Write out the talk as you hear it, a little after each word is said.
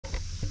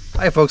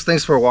Hi folks,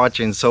 thanks for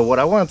watching. So what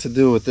I wanted to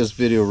do with this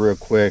video real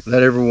quick,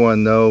 let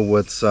everyone know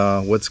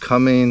what's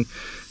coming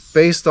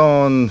based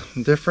on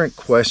different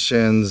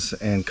questions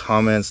and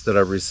comments that I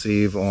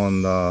receive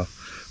on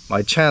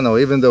my channel.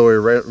 Even though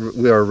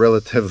we are a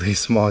relatively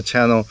small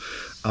channel,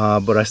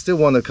 but I still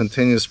want to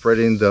continue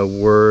spreading the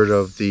word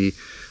of the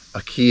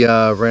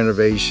Akiya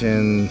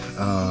renovation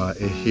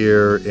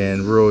here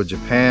in rural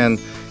Japan,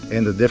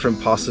 and the different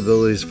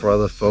possibilities for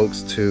other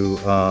folks to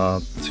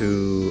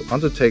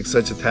undertake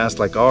such a task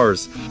like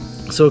ours.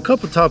 So a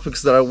couple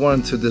topics that I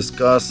wanted to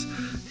discuss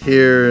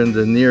here in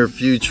the near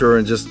future,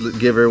 and just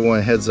give everyone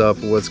a heads up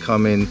of what's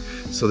coming,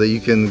 so that you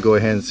can go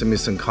ahead and send me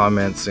some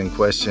comments and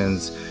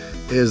questions.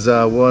 Is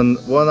one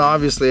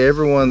obviously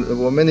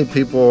many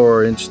people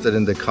are interested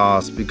in the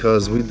cost,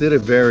 because we did a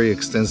very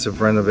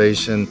extensive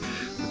renovation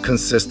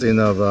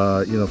consisting of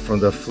from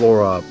the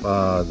floor up,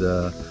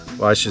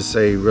 I should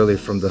say really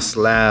from the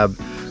slab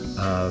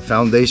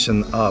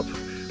foundation up.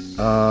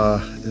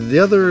 The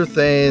other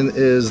thing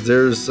is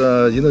there's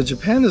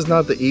Japan is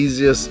not the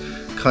easiest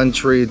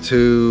country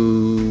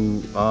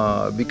to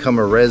become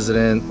a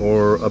resident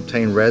or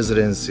obtain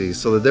residency,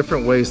 so the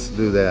different ways to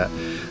do that.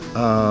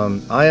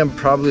 I am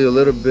probably a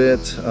little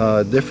bit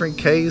different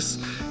case.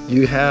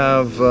 You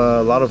have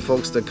a lot of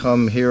folks that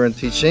come here and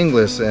teach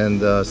English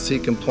and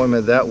seek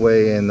employment that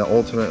way, and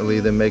ultimately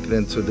they make it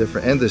into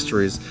different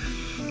industries.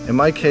 In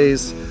my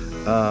case,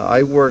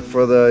 I work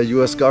for the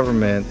U.S.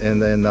 government,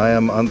 and then I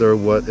am under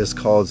what is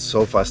called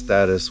SOFA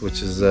status,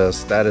 which is a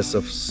status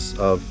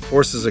of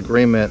forces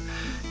agreement.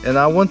 And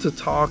I want to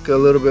talk a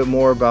little bit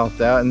more about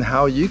that and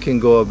how you can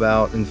go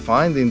about in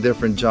finding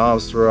different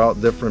jobs throughout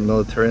different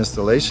military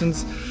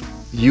installations,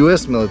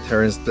 U.S.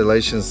 military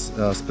installations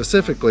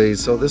specifically.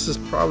 So this is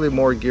probably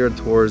more geared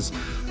towards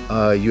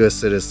U.S.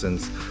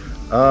 citizens.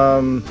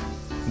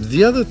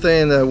 The other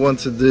thing I want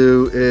to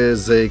do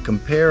is a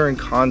compare and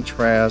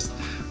contrast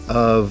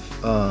of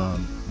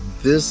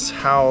this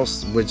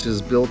house, which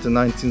is built in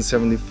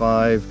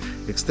 1975,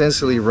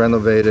 extensively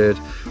renovated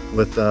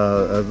with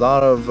a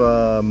lot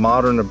of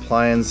modern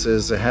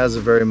appliances. It has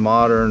a very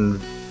modern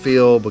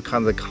feel, but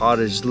kind of the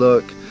cottage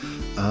look,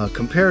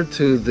 compared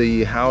to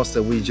the house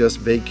that we just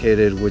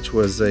vacated, which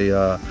was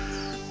a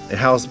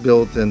house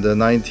built in the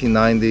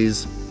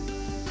 1990s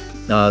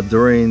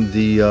during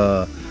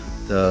the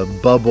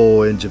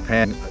bubble in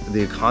Japan.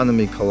 The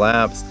economy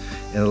collapsed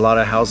and a lot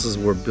of houses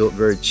were built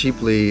very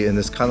cheaply, and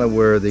it's kind of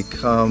where they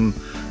come.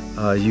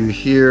 You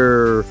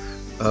hear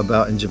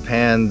about in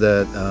Japan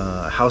that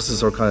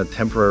houses are kind of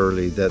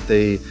temporarily, that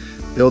they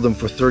build them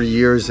for 30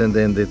 years and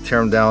then they tear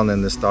them down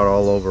and they start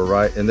all over,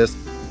 right? And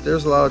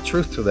there's a lot of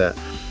truth to that.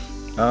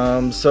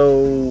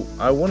 So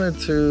I wanted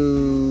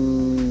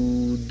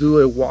to do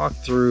a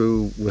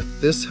walkthrough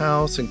with this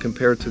house and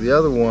compare it to the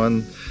other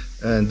one,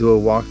 and do a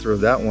walkthrough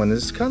of that one, and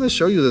just kind of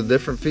show you the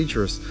different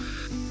features.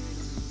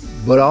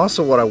 But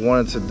also what I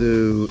wanted to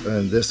do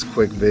in this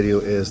quick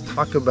video is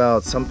talk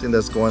about something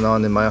that's going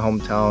on in my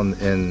hometown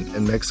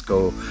in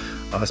Mexico.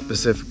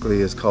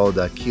 Specifically, it's called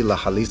Akiya,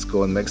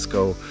 Jalisco in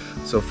Mexico.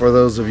 So for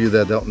those of you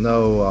that don't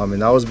know, I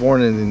mean, I was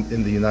born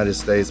in the United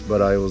States,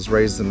 but I was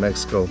raised in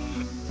Mexico.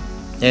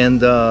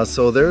 And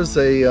so there's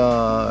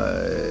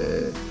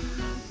a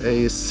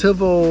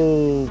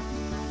civil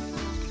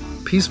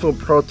peaceful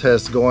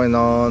protest going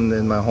on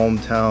in my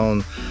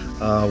hometown,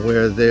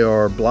 where they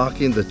are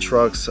blocking the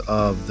trucks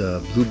of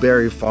the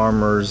blueberry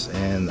farmers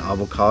and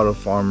avocado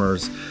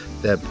farmers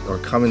that are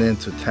coming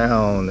into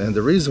town. And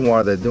the reason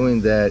why they're doing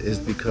that is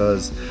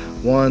because,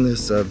 one,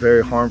 is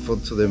very harmful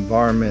to the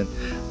environment,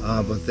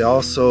 but they're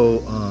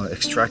also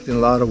extracting a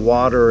lot of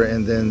water,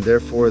 and then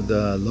therefore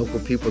the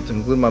local people, to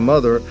include my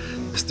mother,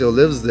 still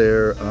lives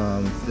there.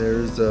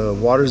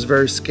 Water is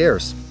very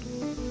scarce,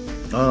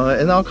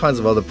 and all kinds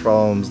of other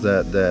problems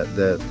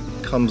that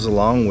comes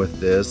along with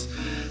this.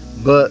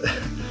 But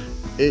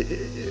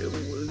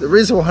the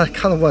reason why I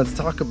kind of want to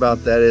talk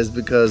about that is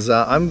because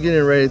I'm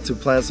getting ready to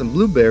plant some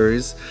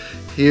blueberries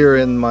here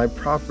in my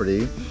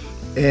property,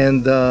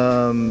 and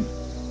the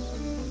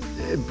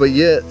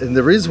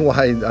reason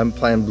why I'm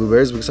planting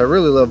blueberries is because I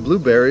really love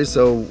blueberries.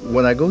 So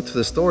when I go to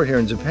the store here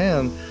in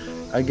Japan,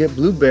 I get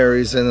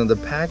blueberries, and in the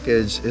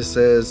package it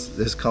says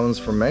this comes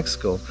from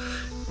Mexico,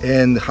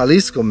 in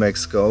Jalisco,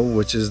 Mexico,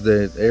 which is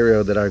the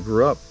area that I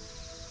grew up.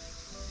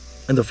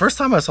 And the first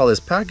time I saw this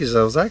package,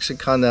 I was actually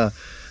kind of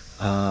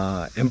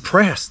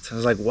impressed. I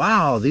was like,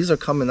 wow, these are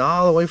coming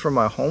all the way from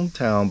my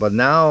hometown. But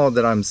now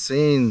that I'm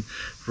seeing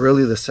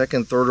really the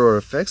second, third order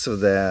effects of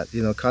that,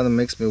 kind of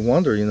makes me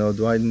wonder,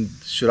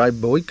 should I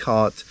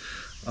boycott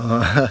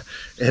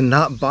and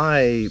not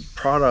buy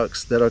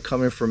products that are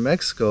coming from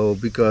Mexico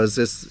because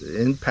it's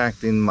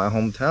impacting my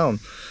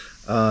hometown?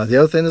 The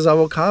other thing is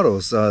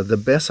avocados. The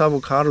best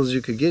avocados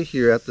you could get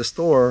here at the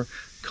store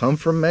come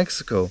from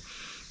Mexico.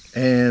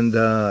 And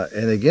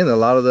again, a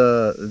lot of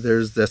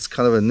that's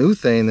kind of a new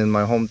thing in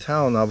my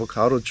hometown,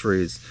 avocado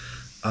trees.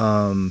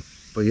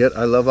 But yet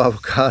I love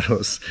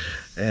avocados,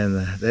 and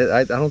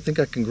I don't think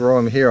I can grow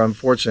them here,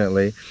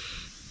 unfortunately.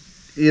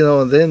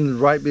 And then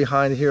right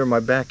behind here in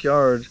my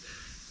backyard,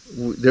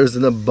 there's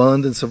an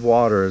abundance of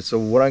water. So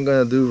what I'm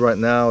going to do right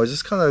now is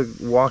just kind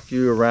of walk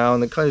you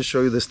around and kind of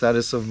show you the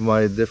status of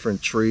my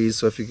different trees.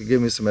 So if you could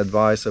give me some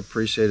advice, I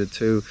appreciate it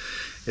too.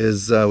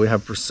 Is we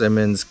have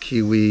persimmons,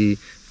 kiwi,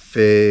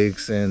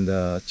 figs, and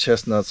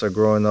chestnuts are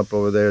growing up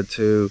over there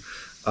too.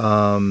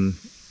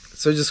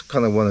 So just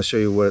kind of want to show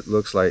you what it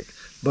looks like.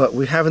 But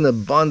we have an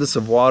abundance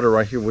of water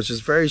right here, which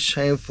is very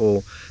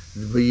shameful.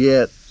 But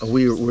yet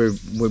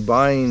we're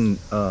buying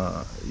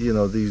you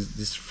know,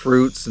 these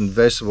fruits and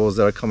vegetables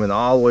that are coming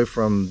all the way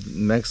from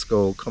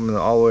Mexico, coming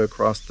all the way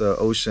across the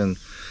ocean.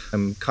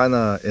 I'm kind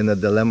of in a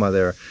dilemma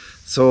there.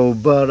 So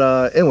but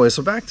anyway,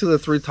 so back to the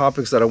three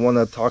topics that I want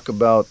to talk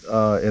about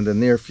in the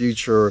near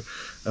future,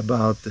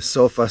 about the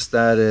sofa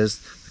status,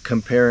 the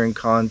compare and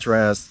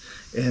contrast,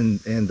 and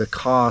the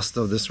cost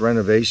of this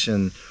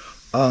renovation.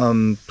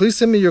 Please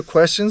send me your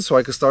questions so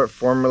I can start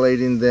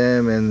formulating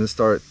them and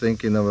start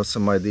thinking of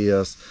some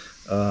ideas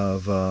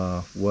of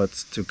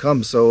what's to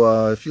come.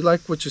 So if you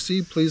like what you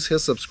see, please hit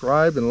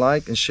subscribe and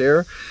like and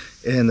share,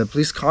 and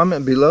please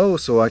comment below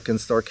so I can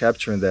start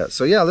capturing that.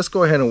 So yeah, let's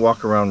go ahead and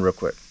walk around real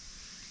quick.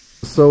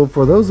 So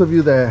for those of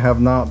you that have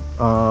not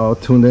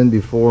tuned in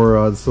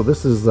before, so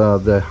this is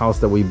the house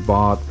that we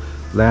bought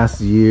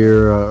last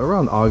year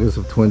around August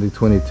of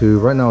 2022.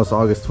 Right now it's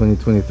August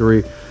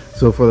 2023.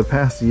 So for the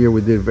past year,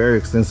 we did very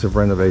extensive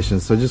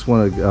renovations. So I just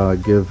want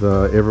to give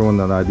everyone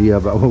an idea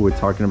about what we're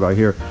talking about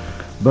here.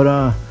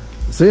 But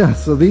so yeah,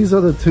 so these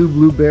are the two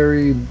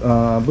blueberry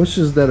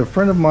bushes that a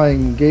friend of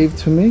mine gave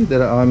to me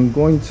that I'm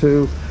going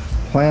to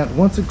plant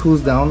once it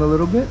cools down a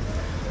little bit.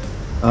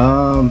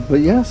 But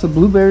yeah, so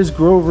blueberries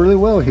grow really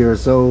well here.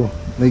 So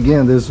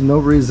again, there's no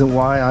reason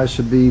why I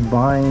should be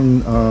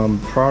buying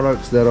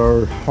products that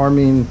are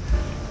harming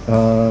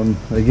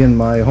again,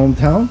 my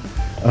hometown.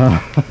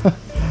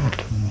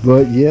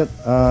 But yet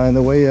in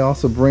a way it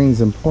also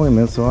brings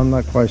employment, so I'm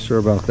not quite sure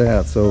about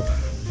that. So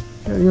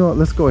you know what,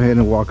 let's go ahead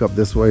and walk up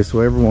this way so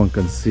everyone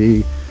can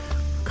see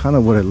kind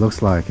of what it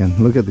looks like. And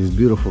look at these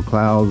beautiful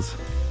clouds.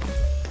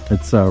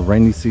 It's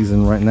rainy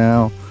season right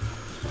now.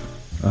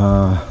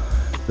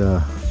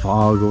 The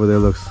fog over there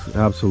looks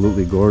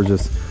absolutely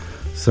gorgeous.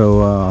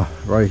 So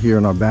right here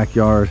in our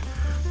backyard,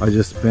 I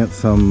just spent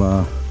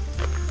some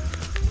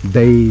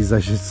days, I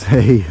should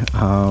say,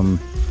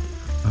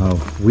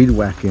 weed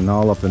whacking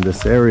all up in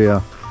this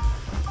area.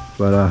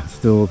 But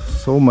still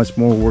so much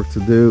more work to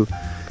do.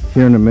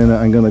 Here in a minute,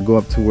 I'm going to go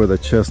up to where the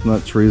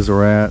chestnut trees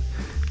are at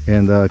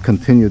and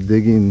continue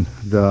digging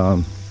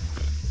the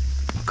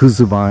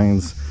kuzu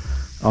vines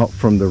out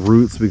from the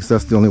roots, because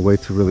that's the only way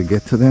to really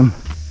get to them.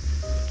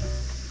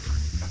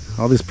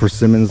 All these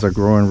persimmons are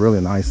growing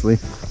really nicely.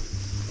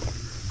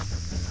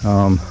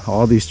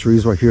 All these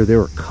trees right here, they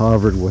were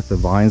covered with the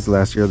vines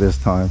last year this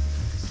time.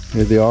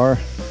 Here they are,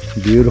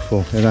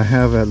 beautiful. And I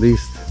have at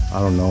least,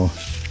 I don't know,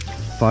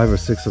 5 or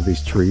 6 of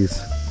these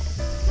trees.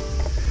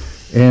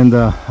 And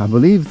I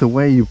believe the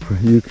way you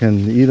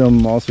can eat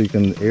them, also you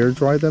can air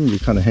dry them. You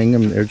kind of hang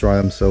them and air dry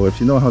them. So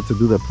if you know how to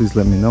do that, please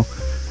let me know.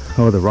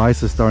 Oh, the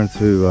rice is starting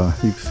to,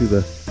 you can see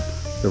the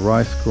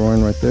rice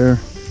growing right there.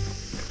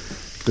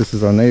 This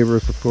is our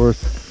neighbors, of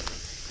course.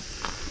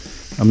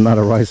 I'm not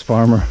a rice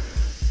farmer,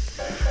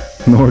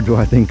 nor do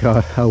I think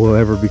I will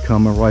ever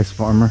become a rice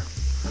farmer.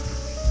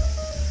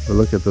 But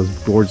look at those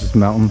gorgeous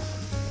mountains.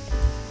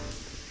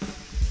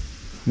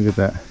 Look at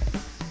that.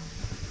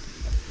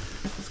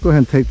 Let's go ahead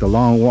and take the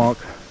long walk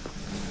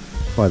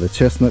by the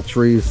chestnut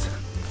trees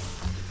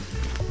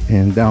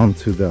and down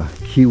to the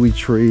kiwi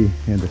tree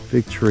and the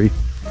fig tree,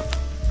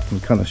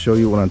 and kind of show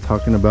you what I'm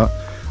talking about.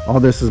 All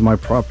this is my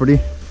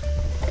property.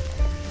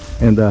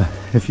 And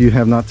if you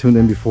have not tuned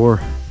in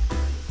before,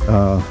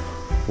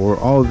 for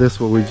all of this,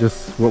 what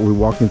we're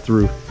walking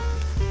through,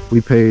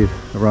 we paid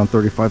around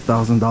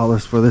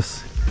 $35,000 for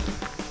this.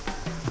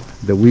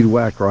 The weed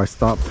whacker, I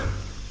stopped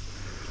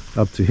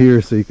up to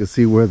here so you can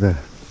see where the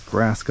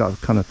grass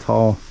got kind of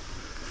tall.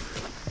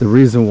 The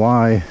reason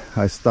why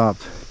I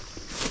stopped,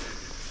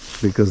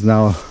 because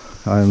now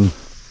I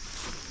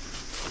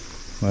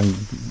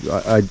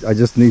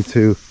just need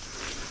to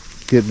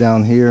get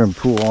down here and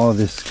pull all of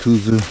this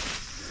kuzu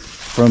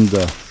from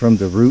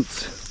the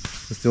roots.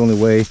 It's the only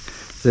way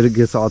that it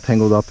gets all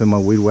tangled up in my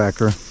weed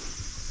whacker.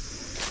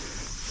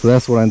 So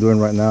that's what I'm doing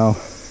right now.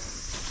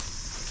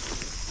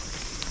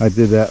 I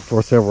did that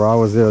for several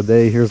hours the other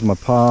day. Here's my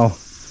pile.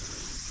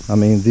 I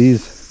mean,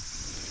 these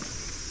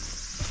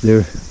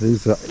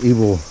are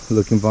evil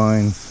looking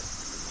vines.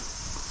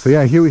 So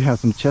yeah, here we have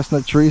some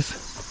chestnut trees.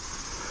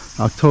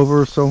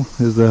 October or so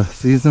is the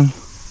season.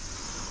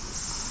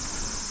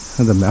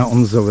 And the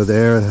mountains over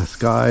there, the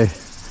sky,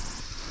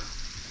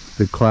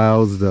 the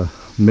clouds, the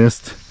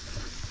mist.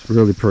 It's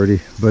really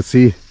pretty. But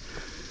see,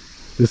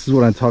 this is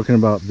what I'm talking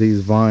about, these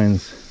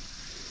vines.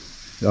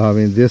 I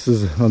mean, this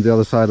is on the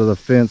other side of the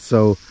fence,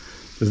 so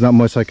there's not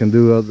much I can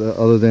do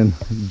other than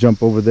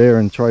jump over there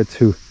and try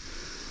to,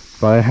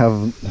 but I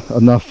have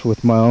enough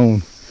with my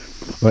own.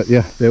 But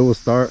yeah, they will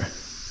start.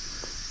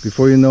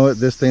 Before you know it,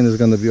 this thing is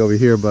going to be over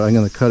here, but I'm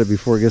going to cut it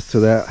before it gets to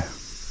that.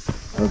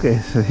 Okay,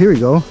 so here we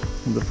go.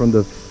 From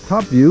the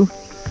top view,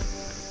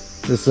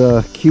 this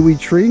kiwi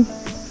tree.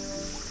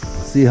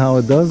 See how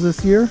it does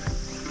this year.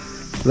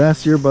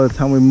 Last year, by the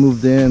time we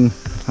moved in,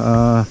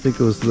 I think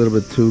it was a little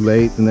bit too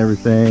late and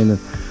everything, and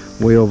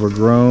way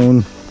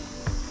overgrown.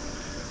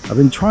 I've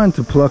been trying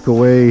to pluck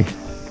away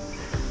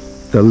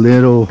the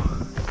little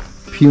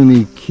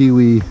puny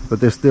kiwi, but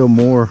there's still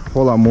more, a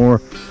whole lot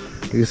more.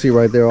 You can see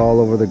right there all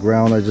over the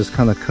ground. I just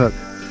kind of cut,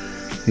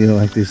 you know,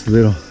 like these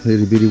little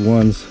itty bitty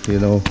ones, you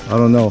know. I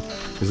don't know,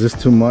 is this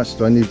too much?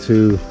 Do I need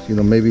to, you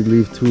know, maybe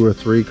leave 2 or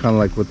 3, kind of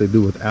like what they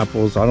do with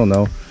apples? I don't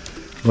know.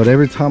 But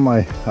every time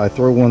I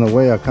throw one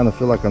away, I kind of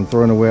feel like I'm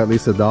throwing away at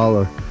least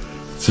 $1.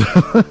 So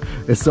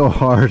it's so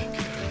hard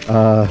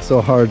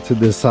to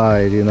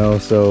decide, you know.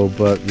 So,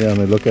 but yeah, I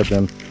mean, look at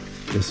them.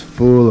 It's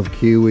full of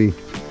kiwi.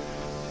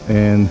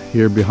 And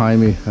here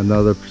behind me,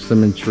 another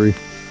persimmon tree,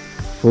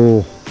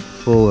 full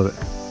of it.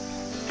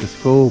 It's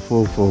full.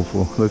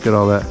 Look at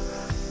all that.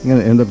 I'm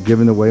gonna end up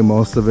giving away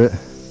most of it.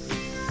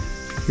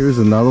 Here's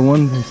another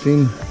one. They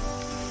seem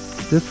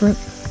different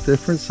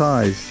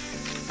size.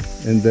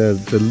 And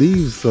the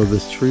leaves of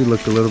this tree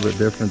look a little bit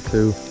different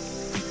too.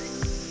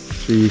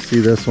 So you see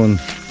this one,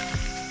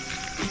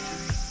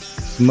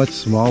 it's much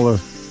smaller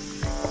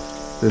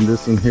than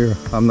this one here.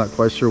 I'm not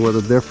quite sure what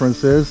the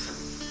difference is.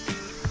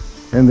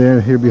 And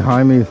then here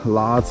behind me,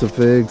 lots of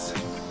figs.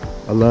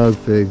 I love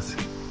figs.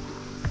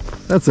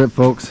 That's it,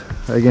 folks.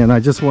 Again, I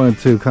just wanted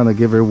to kind of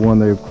give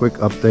everyone a quick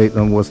update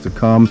on what's to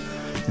come.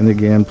 And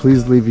again,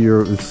 please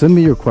send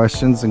me your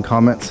questions and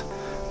comments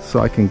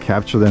so I can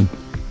capture them.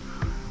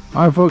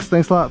 All right, folks,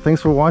 thanks a lot.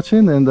 Thanks for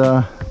watching, and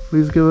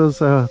please give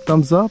us a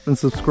thumbs up and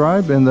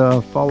subscribe, and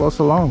follow us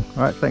along.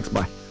 All right, thanks.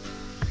 Bye.